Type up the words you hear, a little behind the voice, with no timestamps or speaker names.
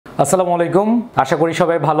আসসালামু আলাইকুম, আশা করি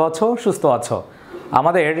সবাই ভালো আছো, সুস্থ আছো।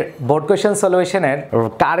 আমাদের board question সলিউশনের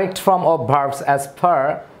correct form of verbs as per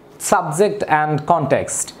subject and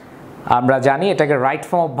context, আমরা জানি এটাকে রাইট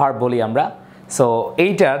ফর্ম অফ ভার্ব বলি আমরা। সো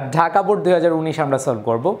এইটা ঢাকা বোর্ড 2019 আমরা সলভ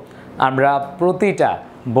করব। আমরা প্রতিটা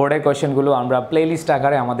বোর্ডের কোয়েশ্চেনগুলো আমরা প্লেলিস্ট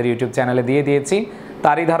আকারে আমাদের ইউটিউব চ্যানেলে দিয়ে দিয়েছি।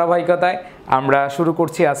 তারই ধারাবাহিকতায় আমরা শুরু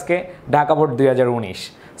করছি আজকে ঢাকা বোর্ড 2019।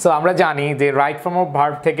 সো আমরা জানি যে রাইট ফর্ম অফ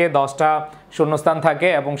ভার্ব থেকে 10টা শূন্যস্থান থাকে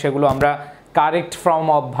এবং সেগুলো আমরা correct form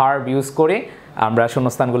of verb use করে আমরা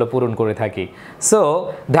শূন্যস্থানগুলো পূরণ করে থাকি। সো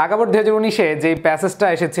ঢাকা বোর্ড 2019-এ যে প্যাসেজটা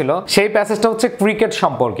এসেছিল সেই প্যাসেজটা হচ্ছে ক্রিকেট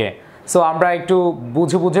সম্পর্কে। সো আমরা একটু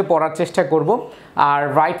বুঝে বুঝে পড়ার চেষ্টা করব। আর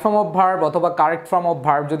রাইট ফর্ম অফ ভার্ব অথবা কারেক্ট ফর্ম অফ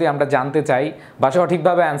ভার্ব যদি আমরা জানতে চাই বা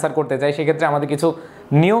সঠিকভাবে অ্যান্সার করতে চাই, সেক্ষেত্রে আমাদের কিছু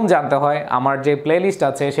নিয়ম জানতে হয়। আমার যে প্লেলিস্ট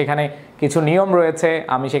আছে সেখানে কিছু নিয়ম রয়েছে,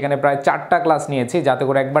 আমি সেখানে প্রায় 4টা ক্লাস নিয়েছি যাতে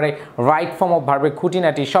করে একবারে রাইট ফর্ম অফ ভার্বের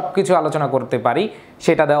খুঁটিনাটি সব কিছু আলোচনা করতে পারি।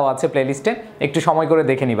 সেটা দেওয়া আছে প্লেলিস্টে, একটু সময় করে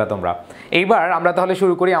দেখে নিবা তোমরা। এইবার আমরা তাহলে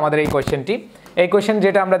শুরু করি আমাদের এই কোয়েশ্চেনটি। এই কোয়েশ্চেন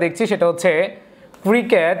যেটা আমরা দেখছি সেটা হচ্ছে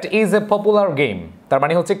cricket is a popular game. তার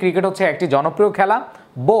মানে হচ্ছে ক্রিকেট হচ্ছে একটি জনপ্রিয় খেলা।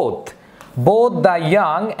 Both the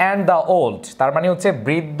young and the old, তার মানে হচ্ছে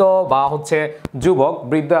বৃদ্ধ বা হচ্ছে যুবক,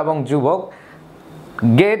 বৃদ্ধ এবং যুবক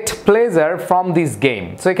gate pleasure from this game.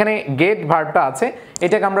 So এখানে গেট ভার্বটা আছে,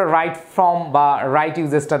 এটাকে আমরা রাইট ফর্ম বা রাইট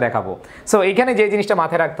ইউজেসটা দেখাবো। সো এখানে যে জিনিসটা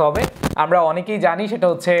মাথায় রাখতে হবে, আমরা অনেকেই জানি সেটা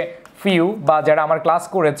হচ্ছে ফিউ, বা যারা আমার ক্লাস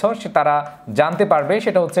করেছো তারা জানতে পারবে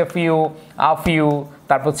সেটা হচ্ছে ফিউ, আ ফিউ,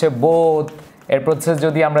 তারপর হচ্ছে বোথ, এরপর হচ্ছে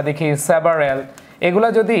যদি আমরা দেখি সেভারেল, এগুলা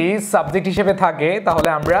যদি সাবজেক্ট হিসেবে থাকে তাহলে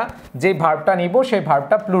আমরা যে ভার্বটা নিব সেই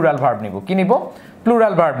ভার্বটা প্লুরাল ভার্ব নিব। কি নিব?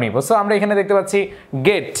 প্লুরাল ভার্ব নিব। সো আমরা এখানে দেখতে পাচ্ছি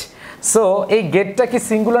গেট। সো এই গেটটা কি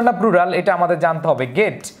সিঙ্গুলার না প্লুরাল এটা আমাদের জানতে হবে।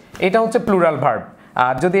 গেট এটা হচ্ছে প্লুরাল ভার্ব,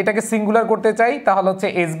 আর যদি এটাকে সিঙ্গুলার করতে চাই তাহলে হচ্ছে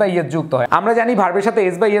এস বাই এস যুক্ত হয়। আমরা জানি ভার্বের সাথে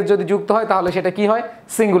এস বাই এস যদি যুক্ত হয় তাহলে সেটা কি হয়?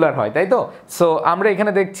 সিঙ্গুলার হয়, তাই তো? সো আমরা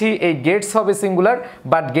এখানে দেখছি এই গেটস হবে সিঙ্গুলার,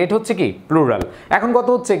 বাট গেট হচ্ছে কি প্লুরাল। এখন কত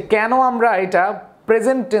হচ্ছে কেন আমরা এটা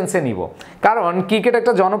প্রেজেন্ট টেন্সে নিব? কারণ ক্রিকেট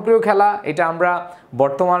একটা জনপ্রিয় খেলা, এটা আমরা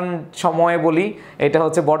বর্তমান সময়ে বলি, এটা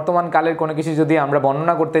হচ্ছে বর্তমান কালের কোনো কিছু যদি আমরা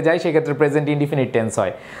বর্ণনা করতে যাই সেক্ষেত্রে প্রেজেন্ট ইনডিফিনিট টেন্স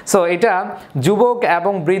হয়। সো এটা যুবক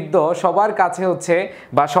এবং বৃদ্ধ সবার কাছে হচ্ছে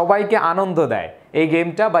বা সবাইকে আনন্দ দেয়, এই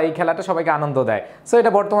গেমটা বা এই খেলাটা সবাইকে আনন্দ দেয়। সো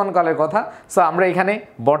এটা বর্তমান কালের কথা। সো আমরা এখানে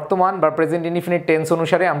বর্তমান বা প্রেজেন্ট ইনডিফিনিট টেন্স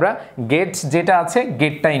অনুসারে আমরা গেট যেটা আছে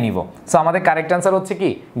গেটটাই নিব। সো আমাদের কারেক্ট অ্যান্সার হচ্ছে কি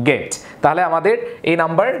গেট। তাহলে আমাদের এই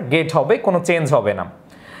নাম্বার গেট হবে, কোনো চেঞ্জ হবে না।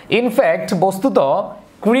 ইনফ্যাক্ট বস্তুত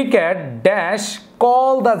cricket dash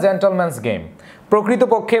call the gentleman's game.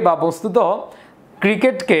 প্রকৃতপক্ষে বা বস্তুত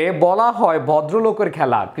ক্রিকেটকে বলা হয় ভদ্রলোকের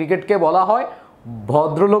খেলা, ক্রিকেটকে বলা হয়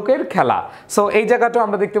ভদ্রলোকের খেলা। সো এই জায়গাটা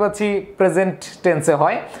আমরা দেখতে পাচ্ছি প্রেজেন্ট টেন্সে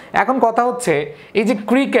হয়। এখন কথা হচ্ছে এই যে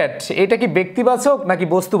ক্রিকেট, এটা কি ব্যক্তিবাচক নাকি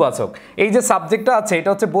বস্তুবাচক? এই যে সাবজেক্টটা আছে এটা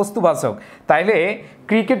হচ্ছে বস্তুবাচক, তাইলে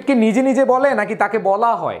ক্রিকেট কি নিজে নিজে বলে নাকি তাকে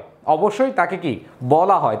বলা হয়? অবশ্যই তাকে কি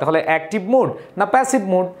বলা হয়। তাহলে অ্যাক্টিভ মুড না প্যাসিভ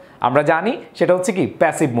মুড? আমরা জানি সেটা হচ্ছে কি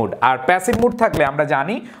প্যাসিভ মুড। আর প্যাসিভ মুড থাকলে আমরা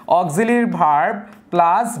জানি অক্সিলিয়ারি ভার্ব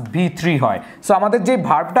প্লাস V3 হয়। সো আমাদের যে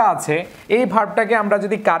ভার্বটা আছে এই ভার্বটাকে আমরা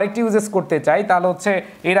যদি কারেক্ট ইউজেস করতে চাই তাহলে হচ্ছে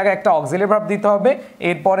এর আগে একটা অক্সিলিয়ারি ভার্ব দিতে হবে,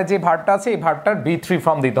 এরপরে যে ভার্বটা আছে এই ভার্বটার V3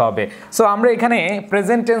 ফর্ম দিতে হবে। সো আমরা এখানে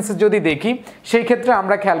প্রেজেন্ট টেন্স যদি দেখি সেই ক্ষেত্রে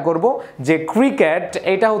আমরা খেয়াল করব যে ক্রিকেট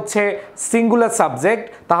এটা হচ্ছে সিঙ্গুলার সাবজেক্ট,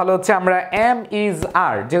 তাহলে হচ্ছে আমরা এম ইজ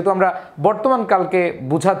আর, যেহেতু আমরা বর্তমান কালকে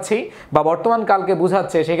বুঝাচ্ছি বা বর্তমান কালকে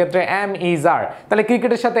বুঝাচ্ছে সেক্ষেত্রে এম ইজ আর, তাহলে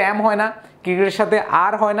ক্রিকেটের সাথে এম হয় না, ক্রিকেটের সাথে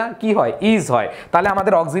আর হয় না, কি হয়? ইজ হয়। তাহলে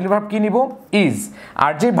আমাদের অক্সিলিয়ারি ভার্ব কি নিব? ইজ।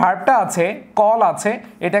 আর যে ভার্বটা আছে কল আছে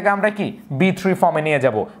এটাকে আমরা কি B3 ফর্মে নিয়ে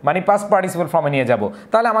যাব, মানে পাস্ট পার্টিসিপল ফর্মে নিয়ে যাব।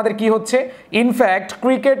 তাহলে আমাদের কি হচ্ছে? In fact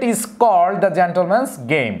cricket is called the gentleman's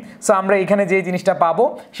game. So আমরা এখানে যে জিনিসটা পাবো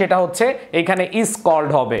সেটা হচ্ছে এখানে ইজ কল্ড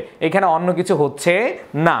হবে, এখানে অন্য কিছু হচ্ছে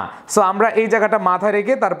না। সো আমরা এই জায়গাটা মাথায়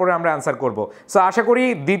রেখে তারপরে আমরা অ্যান্সার করব। সো আশা করি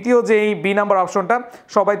দ্বিতীয় যে এই বি নাম্বার অপশনটা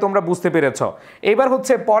সবাই তোমরা বুঝতে পেরেছো। এবার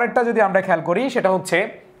হচ্ছে পরেরটা যদি আমরা খেয়াল করি সেটা হচ্ছে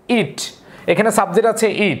ইট। এখানে সাবজেক্ট আছে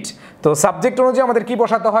ইট, তো সাবজেক্ট অনুযায়ী আমাদের কি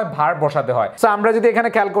বসাতে হয়? ভার্ব বসাতে হয়। সো আমরা যদি এখানে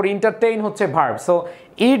খেয়াল করি এন্টারটেইন হচ্ছে ভার্ব। সো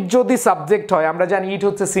ইট যদি সাবজেক্ট হয় আমরা জানি ইট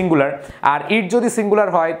হচ্ছে সিঙ্গুলার, আর ইট যদি সিঙ্গুলার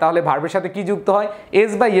হয় তাহলে ভার্বের সাথে কি যুক্ত হয়?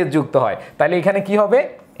 এস বাই এস যুক্ত হয়। তাহলে এখানে কি হবে?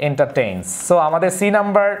 এন্টারটেইনস। সো আমাদের সি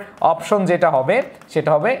নাম্বার অপশন যেটা হবে সেটা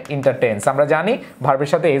হবে এন্টারটেইনস। আমরা জানি ভার্বের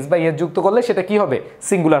সাথে এস বাই এস যুক্ত করলে সেটা কি হবে?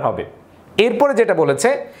 সিঙ্গুলার হবে। এরপরে যেটা বলেছে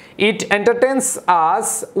ইট এন্টারটেইনস us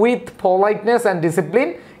with politeness and discipline.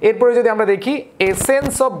 এরপরে যদি আমরা দেখি a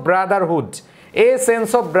sense of Brotherhood, a sense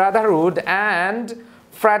of Brotherhood and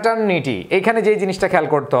fraternity. এখানে যে জিনিসটা খেয়াল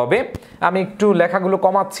করতে হবে, আমি একটু লেখাগুলো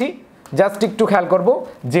কমাচ্ছি, জাস্ট একটু খেয়াল করব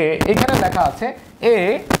যে এখানে লেখা আছে a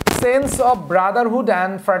sense of Brotherhood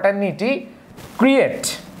and fraternity create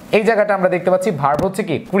এই জায়গাটা আমরা দেখতে পাচ্ছি ভার্ব হচ্ছে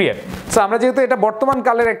কি ক্রিয়েট। সো আমরা যেহেতু এটা বর্তমান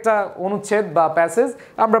কালের একটা অনুচ্ছেদ বা প্যাসেজ,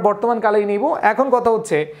 আমরা বর্তমান কালেই নিব। এখন কথা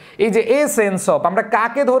হচ্ছে এই যে এ সেন্স অফ, আমরা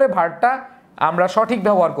কাকে ধরে ভার্বটা আমরা সঠিক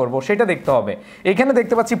ব্যবহার করব সেটা দেখতে হবে। এখানে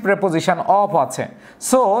দেখতে পাচ্ছি প্রেপোজিশন অফ আছে।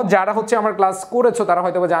 সো যারা হচ্ছে আমার ক্লাস করেছো তারা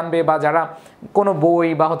হয়তো জানবে, বা যারা কোনো বই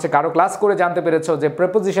বা হচ্ছে কারো ক্লাস করে জানতে পেরেছো যে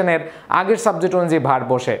প্রেপোজিশনের আগের সাবজেক্ট অনুযায়ী ভার্ব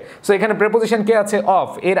বসে। সো এখানে প্রেপোজিশন কে আছে? অফ।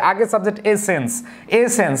 এর আগের সাবজেক্ট এসেন্স।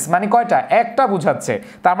 এসেন্স মানে কয়টা? একটা বুঝাচ্ছে,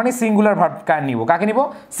 তার মানে সিঙ্গুলার ভার্ব কাকে নিব? কাকে নিব?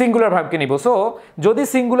 সিঙ্গুলার ভার্বকে নিব। সো যদি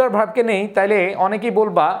সিঙ্গুলার ভার্বকে নেই তাহলে অনেকেই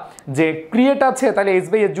বলবা যে ক্রিয়েট আছে, তাহলে এস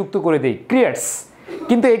বাই এস যুক্ত করে দেই, ক্রিয়েটস।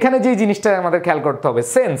 কিন্তু এখানে যে জিনিসটা আমাদের খেয়াল করতে হবে,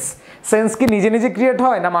 সেন্স। সেন্স কি নিজে নিজে ক্রিয়েট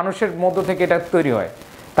হয়, না মানুষের মধ্য থেকে এটা তৈরি হয়?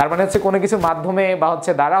 তার মানে হচ্ছে কোনো কিছুর মাধ্যমে বা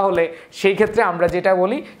হচ্ছে দ্বারা হলে সেই ক্ষেত্রে আমরা যেটা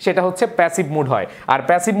বলি সেটা হচ্ছে প্যাসিভ মুড হয়। আর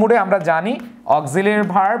প্যাসিভ মুডে আমরা জানি অক্সিলিয়ারি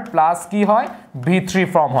ভার্ব প্লাস কি হয়? V3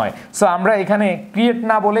 ফর্ম হয়। সো আমরা এখানে ক্রিয়েট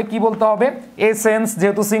না বলে কি বলতে হবে? এ সেন্স,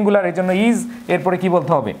 যেহেতু সিঙ্গুলার এর জন্য ইজ, এরপরে কি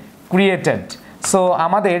বলতে হবে? ক্রিয়েটেড। সো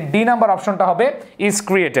আমাদের ডি নাম্বার অপশনটা হবে is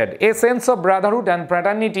created. A sense of Brotherhood and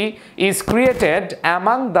fraternity is created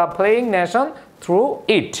among the playing nation through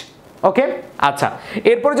it. ওকে, আচ্ছা,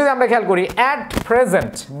 এরপরে যদি আমরা খেয়াল করি অ্যাট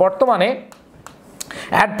প্রেজেন্ট, বর্তমানে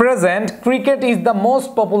at present cricket is the most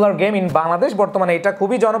popular game in Bangladesh. বর্তমানে এটা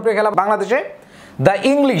খুবই জনপ্রিয় খেলা বাংলাদেশে। দ্য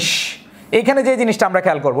ইংলিশ, এখানে যে জিনিসটা আমরা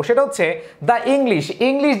খেয়াল করব সেটা হচ্ছে দ্য ইংলিশ।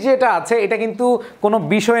 ইংলিশ যেটা আছে এটা কিন্তু কোনো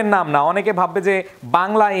বিষয়ের নাম না। অনেকে ভাববে যে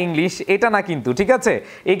বাংলা ইংলিশ, এটা না কিন্তু, ঠিক আছে?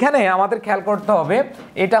 এখানে আমাদের খেয়াল করতে হবে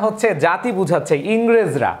এটা হচ্ছে জাতি বুঝাচ্ছে,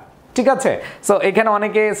 ইংরেজরা, ঠিক আছে? সো এখানে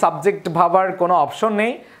অনেকে সাবজেক্ট ভাবার কোনো অপশন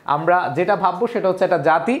নেই, আমরা যেটা ভাববো সেটা হচ্ছে একটা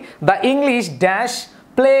জাতি। The English dash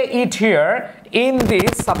play it here in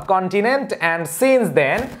this subcontinent and since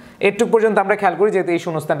then, এটুক পর্যন্ত আমরা খেয়াল করি, যেহেতু এই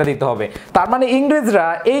শূন্যস্থানটা দিতে হবে। তার মানে ইংরেজরা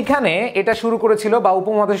এইখানে এটা শুরু করেছিল বা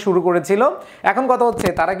উপমহাদেশে শুরু করেছিল। এখন কথা হচ্ছে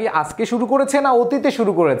তারা কি আজকে শুরু করেছে না অতীতে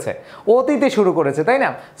শুরু করেছে? অতীতে শুরু করেছে, তাই না?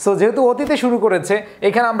 সো যেহেতু অতীতে শুরু করেছে,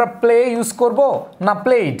 এখানে আমরা প্লে ইউজ করব না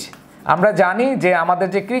প্লেড? আমরা জানি যে আমাদের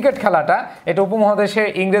যে ক্রিকেট খেলাটা এটা উপমহাদেশে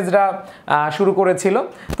ইংরেজরা শুরু করেছিল।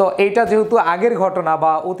 তো এইটা যেহেতু আগের ঘটনা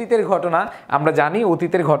বা অতীতের ঘটনা, আমরা জানি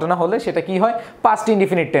অতীতের ঘটনা হলে সেটা কি হয়? পাস্ট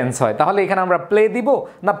ইনডিফিনিট টেন্স হয়। তাহলে এখানে আমরা প্লে দিব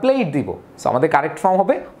না প্লেড দিব? সো আমাদের কারেক্ট ফর্ম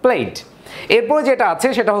হবে প্লেড। এরপরে যেটা আছে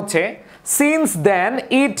সেটা হচ্ছে since then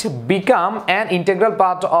it become an integral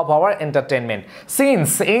part of our entertainment. Since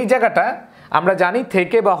এই জায়গাটা আমরা জানি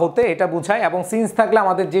থেকে বা হতে এটা বোঝায়, এবং সিন্স থাকলে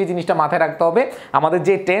আমাদের যে জিনিসটা মাথায় রাখতে হবে, আমাদের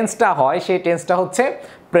যে টেন্সটা হয় সেই টেন্সটা হচ্ছে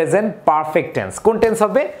প্রেজেন্ট পারফেক্ট টেন্স। কোন টেন্স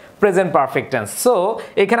হবে? Present perfect tense. সো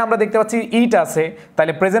এখানে আমরা দেখতে পাচ্ছি ইট আছে,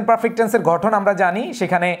 তাহলে প্রেজেন্ট পারফেক্ট টেন্সের গঠন আমরা জানি,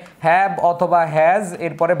 সেখানে হ্যাভ অথবা হ্যাজ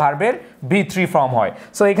এরপরে ভার্বের V3 ফর্ম হয়।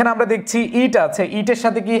 সো এখানে আমরা দেখছি ইট আছে, ইটের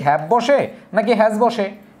সাথে কি হ্যাভ বসে নাকি হ্যাজ বসে?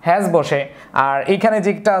 হ্যাজ বসে। আর এইখানে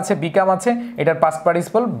যেটা আছে বিকাম আছে, এটার পাস্ট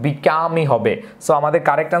পার্টিসিপল বিকামই হবে। সো আমাদের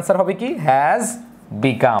কারেক্ট আনসার হবে কি? Has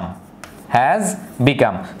become. Has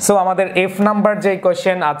become. So আমাদের এফ নাম্বার যে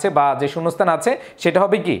কোয়েশ্চেন আছে বা যে শূন্যস্থান আছে সেটা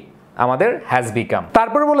হবে কি? আমাদের হ্যাজ বিকাম।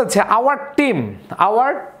 তারপরে বলেছে আওয়ার টিম।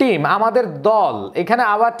 আওয়ার টিম আমাদের দল। এখানে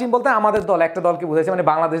আওয়ার টিম বলতে আমাদের দল, একটা দলকে বোঝাচ্ছে, মানে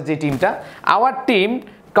বাংলাদেশ যে টিমটা। Our team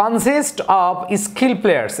consist of skill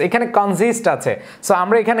players, এখানে কনসিস্ট আছে। সো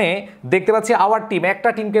আমরা এখানে দেখতে পাচ্ছি আওয়ার টিম, একটা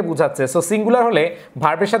টিমকে বোঝাচ্ছে। সো সিঙ্গুলার হলে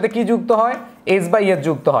ভার্বের সাথে কি যুক্ত হয়? এস বাই এস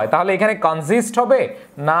যুক্ত হয়। তাহলে এখানে কনসিস্ট হবে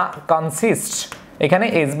না কনসিস্ট? এখানে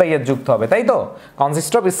এস বাই এস যুক্ত হবে, তাই তো?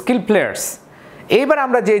 Consist of skill players. এইবার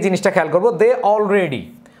আমরা যে জিনিসটা খেয়াল করবো, দে already,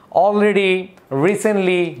 already,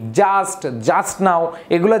 recently, just, just now,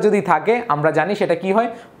 এগুলো যদি থাকে আমরা জানি সেটা কি হয়?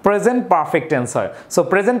 প্রেজেন্ট পারফেক্ট টেন্স হয়। সো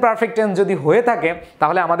প্রেজেন্ট পারফেক্ট টেন্স যদি হয়ে থাকে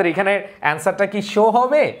তাহলে আমাদের এখানে অ্যান্সারটা কি শো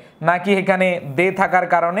হবে, নাকি এখানে দে থাকার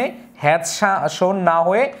কারণে হ্যাজ শোন না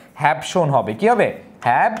হয়ে হ্যাভ শোন হবে? কি হবে?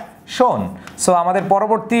 হ্যাভ শোন। সো আমাদের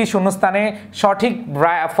পরবর্তী শূন্যস্থানে সঠিক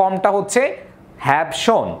ফর্মটা হচ্ছে হ্যাভ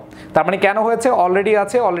শোন। তার মানে কেন হয়েছে? অলরেডি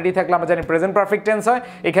আছে, অলরেডি থাকলে আমরা জানি প্রেজেন্ট পারফেক্ট টেন্স হয়।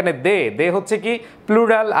 এখানে দে, দে হচ্ছে কি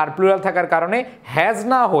প্লুরাল, আর প্লুরাল থাকার কারণে হ্যাজ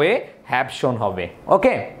না হয়ে হ্যাভ শোন হবে।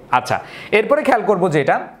 ওকে, আচ্ছা, এরপরে খেয়াল করবো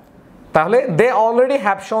যেটা, তাহলে দে অলরেডি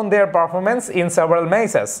হ্যাভ শোন দেয়ার পারফরমেন্স ইন সেভারাল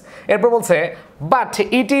মেসেস। এরপর বলছে but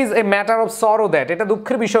it is a matter of sorrow that, এটা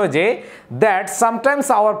দুঃখের বিষয় যে that sometimes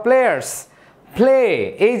hour players play,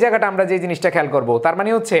 এই জায়গাটা আমরা যে জিনিসটা খেয়াল করব, তার মানে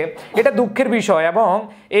হচ্ছে এটা দুঃখের বিষয়, এবং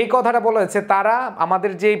এই কথাটা বলা হচ্ছে তারা,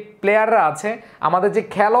 আমাদের যে প্লেয়াররা আছে, আমাদের যে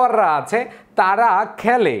খেলোয়াড়রা আছে, তারা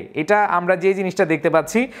খেলে, এটা আমরা যে জিনিসটা দেখতে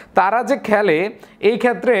পাচ্ছি তারা যে খেলে, এই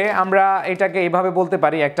ক্ষেত্রে আমরা এটাকে এইভাবে বলতে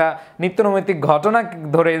পারি, একটা নিত্যনৈমিত্তিক ঘটনা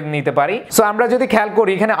ধরে নিতে পারি। সো আমরা যদি খেয়াল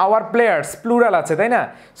করি এখানে আওয়ার প্লেয়ার্স প্লুরাল আছে, তাই না?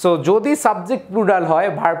 সো যদি সাবজেক্ট প্লুরাল হয়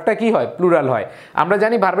ভার্বটা কি হয়? প্লুরাল হয়। আমরা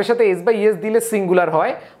জানি ভার্বের সাথে এস বাই এস দিলে সিঙ্গুলার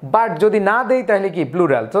হয়, বাট যদি না দেই তাহলে কি?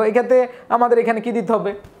 প্লুরাল। তো এক্ষেত্রে আমাদের এখানে কি দিতে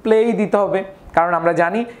হবে? প্লেই দিতে হবে, কারণ আমরা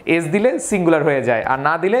জানি এস দিলে সিঙ্গুলার হয়ে যায় আর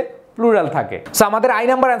না দিলে প্লুরাল থাকে। সো আমাদের আই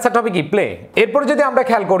নাম্বার অ্যান্সারটা হবে কি? প্লে। এরপর যদি আমরা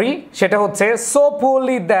খেয়াল করি সেটা হচ্ছে সো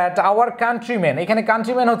পুরলি দ্যাট আওয়ার কান্ট্রিম্যান, এখানে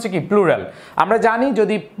কান্ট্রিম্যান হচ্ছে কি? প্লুরাল। আমরা জানি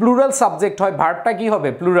যদি প্লুরাল সাবজেক্ট হয় ভার্বটা কি হবে?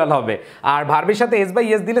 প্লুরাল হবে, আর ভার্বের সাথে এস বাই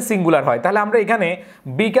এস দিলে সিঙ্গুলার হয়। তাহলে আমরা এখানে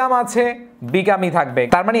বিকাম আছে, বিকামই থাকবে,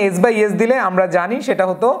 তার মানে এস বাই এস দিলে আমরা জানি সেটা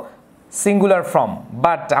হতো সিঙ্গুলার ফর্ম,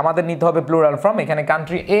 বাট আমাদের নিতে হবে প্লুরাল ফর্ম। এখানে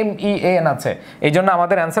কান্ট্রি MEAN আছে, এই জন্য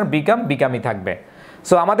আমাদের অ্যান্সার বিকাম, বিকামই থাকবে।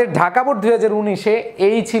 সো আমাদের ঢাকা বোর্ড 2019-এ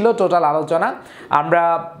এই ছিল টোটাল আলোচনা। আমরা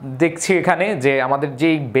দেখছি এখানে যে আমাদের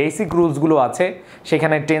যেই বেসিক রুলসগুলো আছে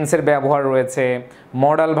সেখানে টেন্সের ব্যবহার রয়েছে,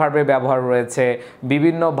 মডাল ভার্বের ব্যবহার রয়েছে,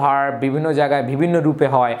 বিভিন্ন ভার্ব বিভিন্ন জায়গায় বিভিন্ন রূপে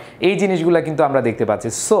হয়, এই জিনিসগুলো কিন্তু আমরা দেখতে পাচ্ছি।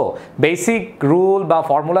 সো বেসিক রুল বা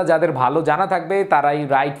ফর্মুলা যাদের ভালো জানা থাকবে তারাই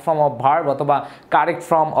রাইট ফর্ম অফ ভার্ব অথবা কারেক্ট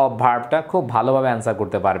ফর্ম অফ ভার্বটা খুব ভালোভাবে অ্যান্সার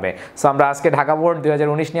করতে পারবে। সো আমরা আজকে ঢাকা বোর্ড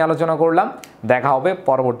 2019 নিয়ে আলোচনা করলাম। দেখা হবে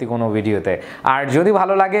পরবর্তী কোনো ভিডিওতে। আর যদি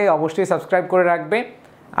ভালো লাগে অবশ্যই সাবস্ক্রাইব করে রাখবে,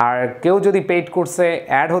 আর কেউ যদি পেইড কোর্সে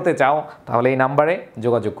অ্যাড হতে চাও তাহলে এই নাম্বারে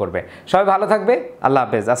যোগাযোগ করবে। সবাই ভালো থাকবে, আল্লাহ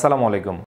হাফেজ, আসসালামু আলাইকুম।